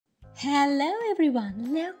Hello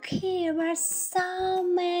everyone, look here, there are so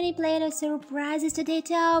many Play-Doh surprises today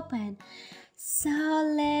to open. So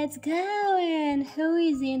let's go, and who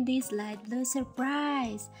is in this light blue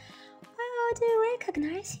surprise? Oh, do you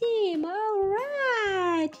recognize him?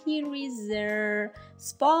 Alright, here is their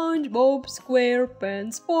SpongeBob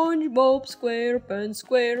SquarePants, SpongeBob SquarePants,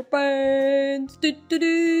 SquarePants,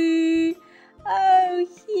 do-do-do. Oh,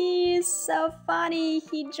 he is so funny.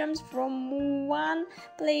 He jumps from one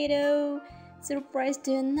Play-Doh surprise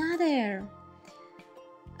to another.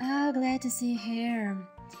 Oh, glad to see her.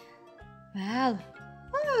 Well,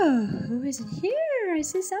 oh, who is in here? I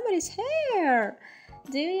see somebody's hair.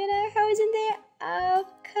 Do you know who is in there? Of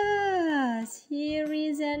course, here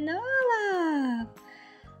is an Olaf.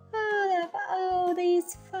 Olaf, oh,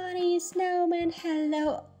 this funny snowman.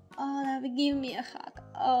 Hello, Olaf, give me a hug.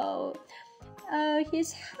 Oh,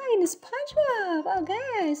 he's hugging SpongeBob. Oh,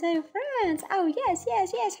 guys, I'm friends. Oh, yes.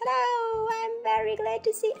 Hello. I'm very glad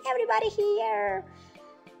to see everybody here.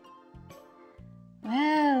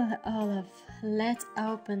 Well, Olaf, let's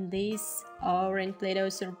open this orange Play-Doh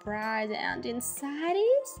surprise. And inside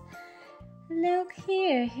is... Look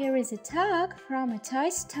here. Here is a dog from a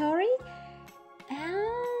Toy Story.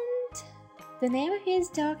 And the name of his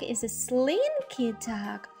dog is a Slinky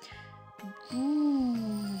Dog.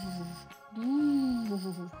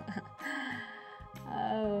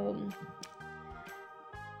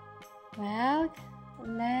 Well,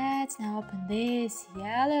 let's now open this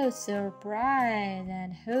yellow surprise.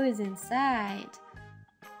 And who is inside?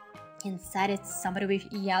 Inside it's somebody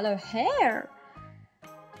with yellow hair.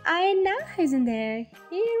 I know who's in there.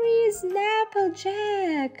 Here is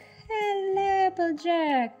Applejack. Hello,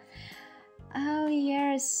 Applejack. Oh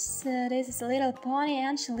yes, this is a little pony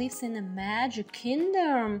and she lives in a magic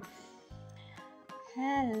kingdom.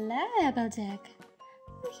 Hello, Applejack.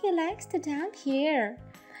 He likes to jump here.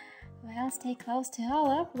 Well, stay close to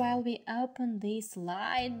Olaf while we open this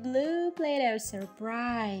light blue Play-Doh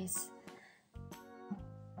surprise.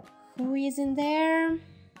 Who is in there?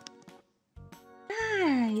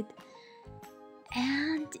 Right.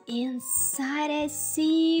 And inside I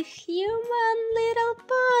see human little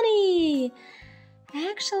pony.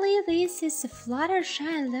 Actually, this is a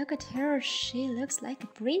Fluttershy. Look at her. She looks like a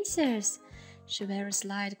princess. She wears a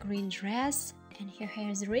light green dress and her hair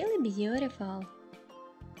is really beautiful.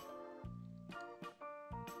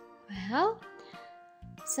 Well,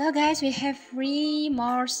 so guys, we have 3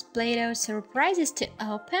 more Play-Doh surprises to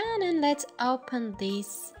open, and let's open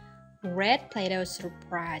this red Play-Doh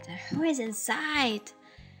surprise. Who is inside?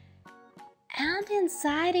 And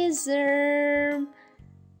inside is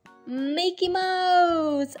Mickey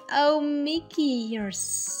Mouse. Oh, Mickey, you're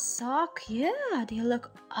so cute. You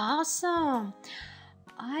look awesome.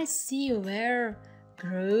 I see you wear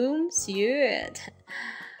groom suit.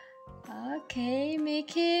 Okay,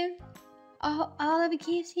 Mickey. Oh, Olaf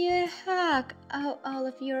gives you a hug. Oh,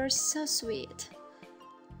 Olaf, you're so sweet.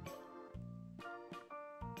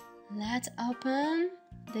 Let's open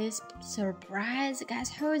this surprise.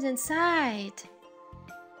 Guys, who is inside?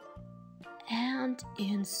 And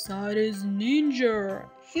inside is Ninja.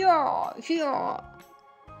 Here. Oh,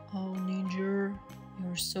 Ninja,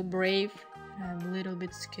 you're so brave. I'm a little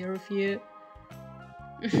bit scared of you.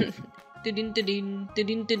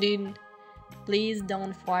 Please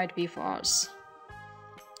don't fight with us.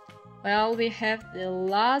 Well, we have the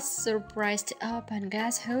last surprise to open.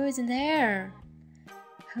 Guys, who is in there?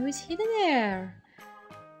 Who is hidden there?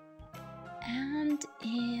 And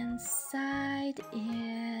inside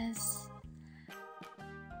is...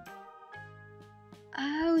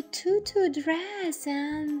 Oh, tutu dress,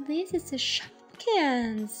 and this is a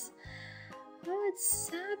Shopkins. Oh, it's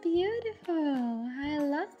so beautiful. I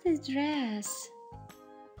love this dress.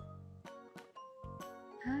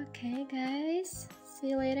 Okay, guys. See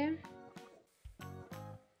you later.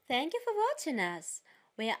 Thank you for watching us.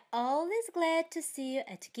 We are always glad to see you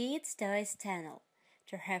at Kids Toys channel.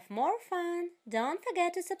 To have more fun, don't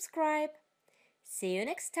forget to subscribe. See you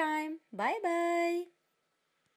next time. Bye bye.